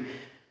 1-3.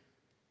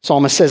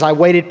 Psalmist says, I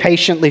waited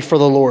patiently for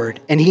the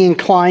Lord, and he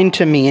inclined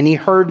to me, and he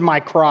heard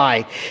my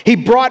cry. He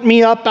brought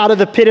me up out of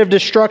the pit of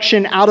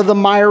destruction, out of the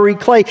miry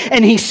clay,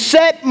 and he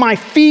set my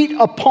feet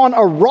upon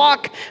a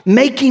rock,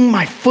 making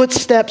my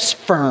footsteps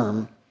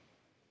firm.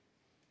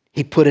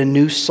 He put a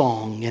new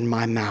song in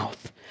my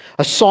mouth,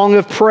 a song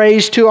of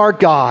praise to our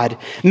God.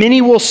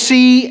 Many will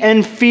see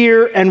and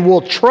fear and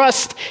will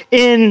trust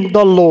in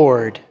the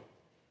Lord.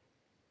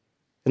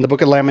 In the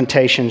book of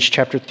Lamentations,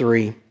 chapter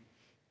 3,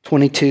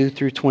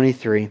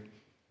 22-23,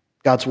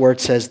 God's word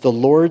says, the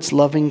Lord's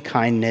loving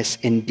kindness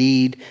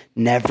indeed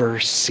never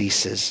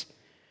ceases,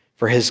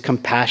 for his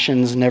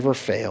compassions never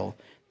fail.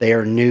 They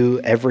are new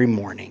every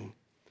morning.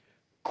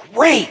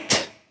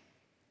 Great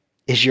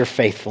is your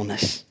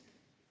faithfulness.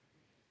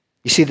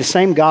 You see, the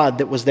same God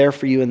that was there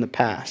for you in the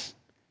past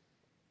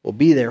will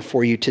be there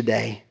for you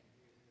today,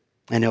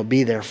 and he'll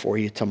be there for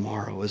you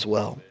tomorrow as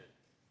well.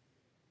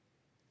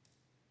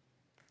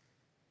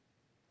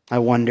 I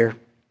wonder,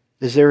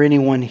 is there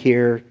anyone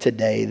here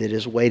today that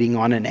is waiting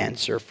on an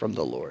answer from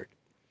the Lord?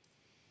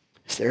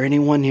 Is there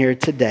anyone here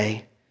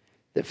today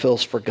that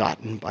feels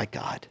forgotten by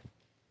God?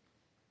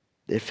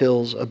 That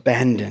feels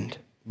abandoned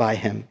by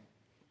him?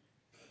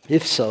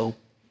 If so,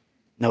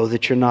 know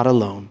that you're not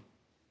alone.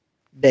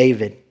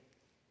 David,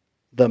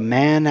 the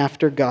man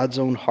after God's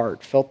own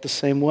heart, felt the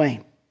same way.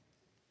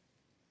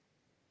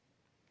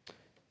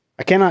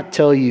 I cannot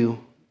tell you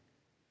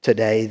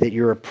today that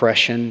your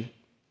oppression,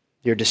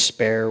 your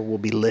despair will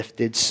be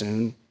lifted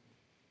soon.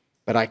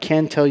 But I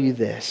can tell you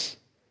this,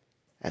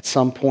 at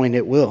some point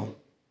it will.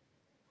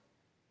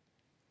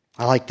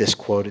 I like this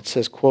quote. It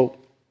says,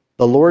 quote,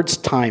 the Lord's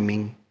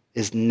timing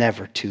is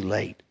never too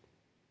late.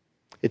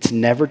 It's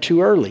never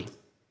too early.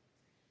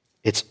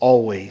 It's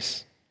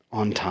always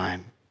on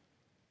time.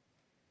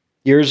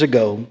 Years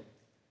ago,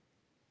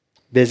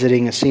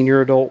 visiting a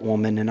senior adult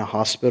woman in a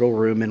hospital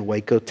room in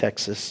Waco,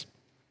 Texas,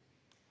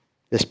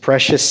 this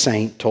precious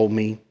saint told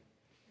me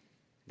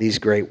these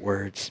great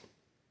words.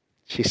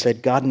 She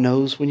said, God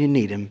knows when you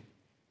need him,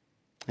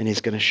 and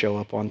he's going to show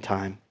up on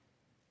time.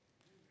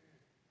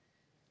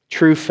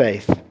 True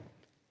faith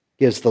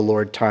gives the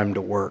Lord time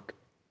to work.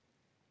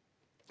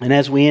 And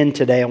as we end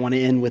today, I want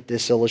to end with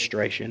this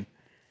illustration.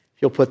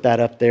 If you'll put that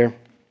up there.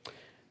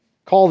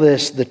 Call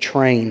this the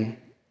train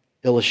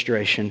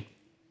illustration.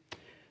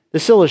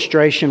 This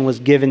illustration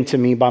was given to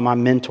me by my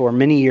mentor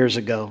many years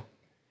ago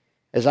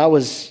as I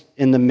was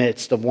in the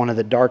midst of one of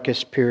the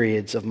darkest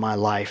periods of my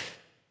life.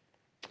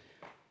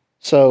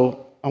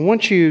 So I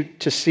want you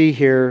to see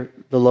here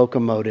the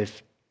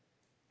locomotive.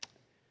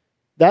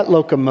 That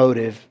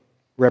locomotive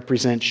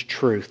represents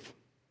truth,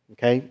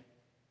 okay?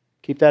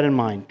 Keep that in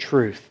mind,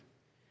 truth.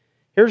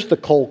 Here's the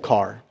coal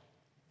car.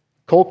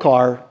 Coal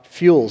car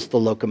fuels the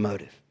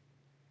locomotive.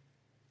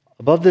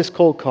 Above this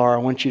coal car,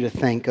 I want you to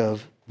think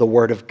of the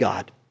Word of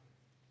God.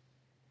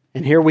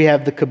 And here we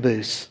have the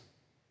caboose.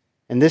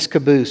 And this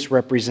caboose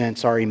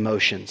represents our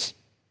emotions.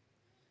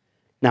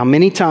 Now,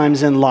 many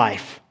times in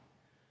life,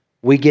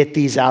 we get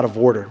these out of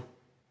order,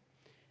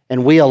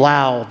 and we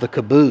allow the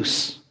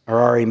caboose or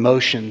our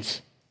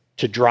emotions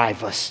to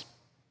drive us.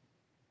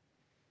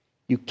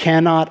 You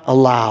cannot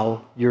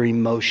allow your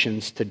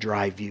emotions to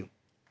drive you.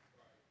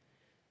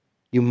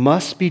 You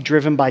must be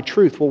driven by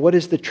truth. Well, what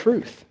is the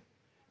truth?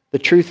 The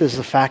truth is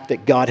the fact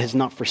that God has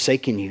not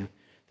forsaken you.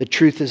 The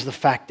truth is the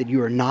fact that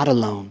you are not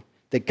alone,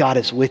 that God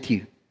is with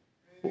you.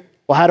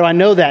 Well, how do I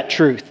know that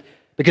truth?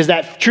 Because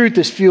that truth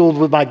is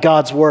fueled by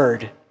God's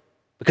word.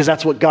 Because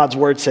that's what God's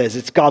word says.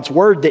 It's God's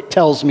word that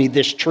tells me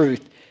this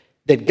truth,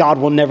 that God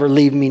will never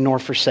leave me nor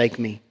forsake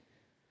me.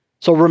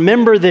 So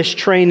remember this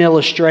train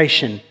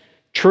illustration.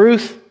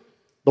 Truth,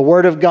 the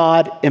word of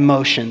God,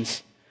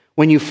 emotions.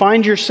 When you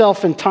find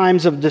yourself in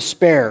times of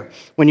despair,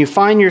 when you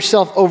find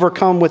yourself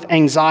overcome with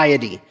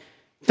anxiety,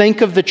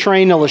 think of the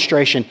train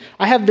illustration.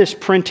 I have this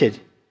printed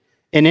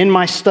and in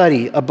my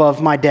study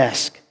above my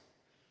desk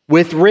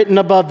with written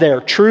above there,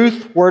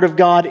 truth, word of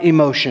God,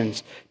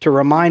 emotions, to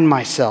remind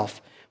myself.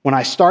 When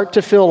I start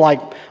to feel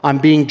like I'm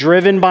being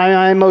driven by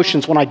my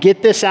emotions, when I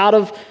get this out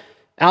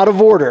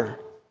of order,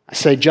 I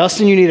say,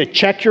 Justin, you need to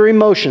check your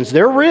emotions.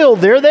 They're real,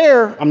 they're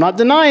there. I'm not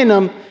denying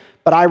them,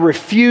 but I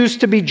refuse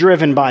to be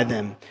driven by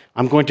them.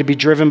 I'm going to be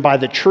driven by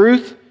the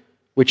truth,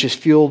 which is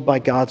fueled by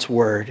God's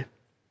word.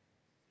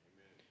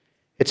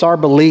 It's our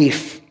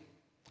belief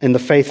in the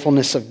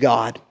faithfulness of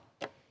God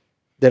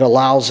that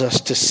allows us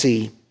to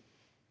see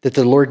that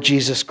the Lord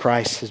Jesus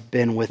Christ has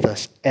been with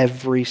us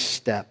every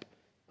step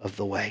of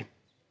the way.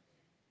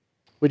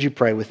 Would you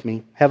pray with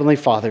me? Heavenly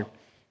Father,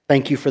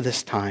 thank you for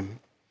this time.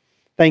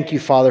 Thank you,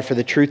 Father, for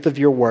the truth of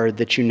your word,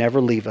 that you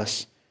never leave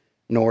us,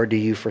 nor do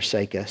you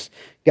forsake us.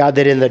 God,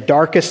 that in the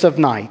darkest of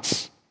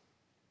nights,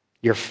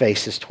 your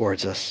face is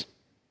towards us.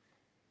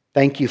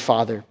 Thank you,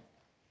 Father,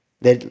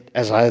 that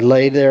as I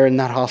lay there in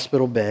that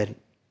hospital bed,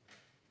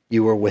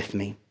 you were with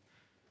me,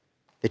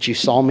 that you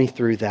saw me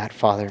through that,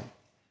 Father,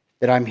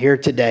 that I'm here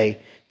today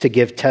to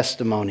give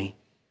testimony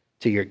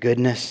to your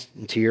goodness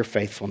and to your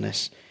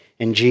faithfulness.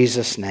 In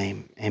Jesus'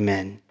 name,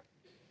 amen.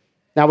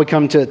 Now we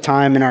come to a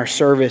time in our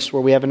service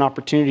where we have an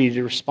opportunity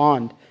to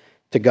respond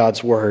to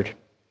God's word.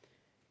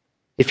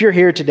 If you're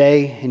here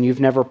today and you've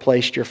never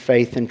placed your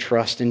faith and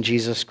trust in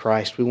Jesus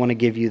Christ, we want to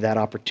give you that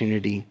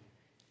opportunity.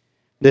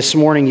 This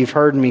morning you've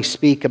heard me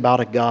speak about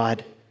a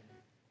God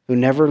who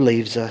never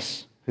leaves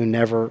us, who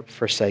never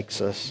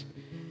forsakes us.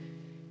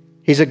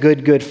 He's a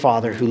good, good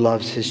Father who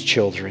loves his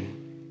children.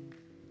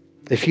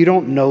 If you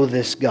don't know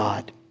this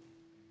God,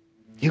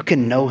 you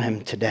can know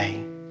him today,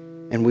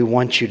 and we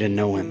want you to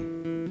know him.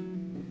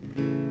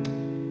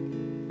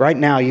 Right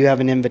now, you have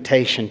an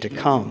invitation to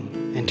come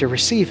and to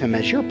receive him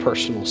as your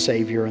personal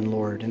Savior and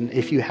Lord. And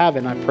if you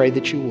haven't, I pray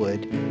that you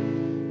would.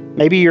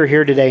 Maybe you're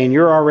here today and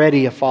you're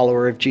already a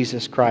follower of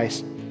Jesus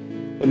Christ,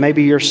 but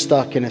maybe you're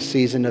stuck in a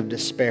season of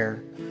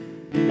despair.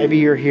 Maybe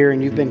you're here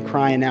and you've been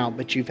crying out,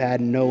 but you've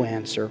had no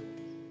answer.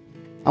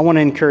 I want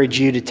to encourage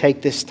you to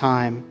take this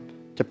time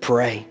to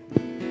pray,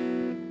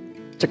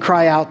 to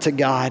cry out to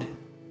God,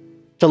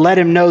 to let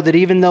him know that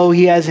even though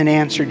he hasn't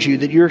answered you,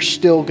 that you're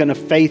still going to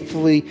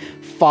faithfully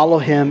follow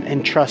him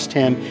and trust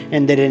him,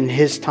 and that in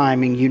his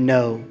timing, you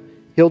know,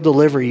 he'll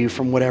deliver you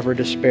from whatever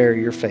despair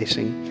you're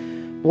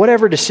facing.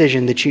 Whatever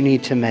decision that you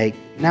need to make,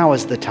 now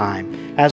is the time. As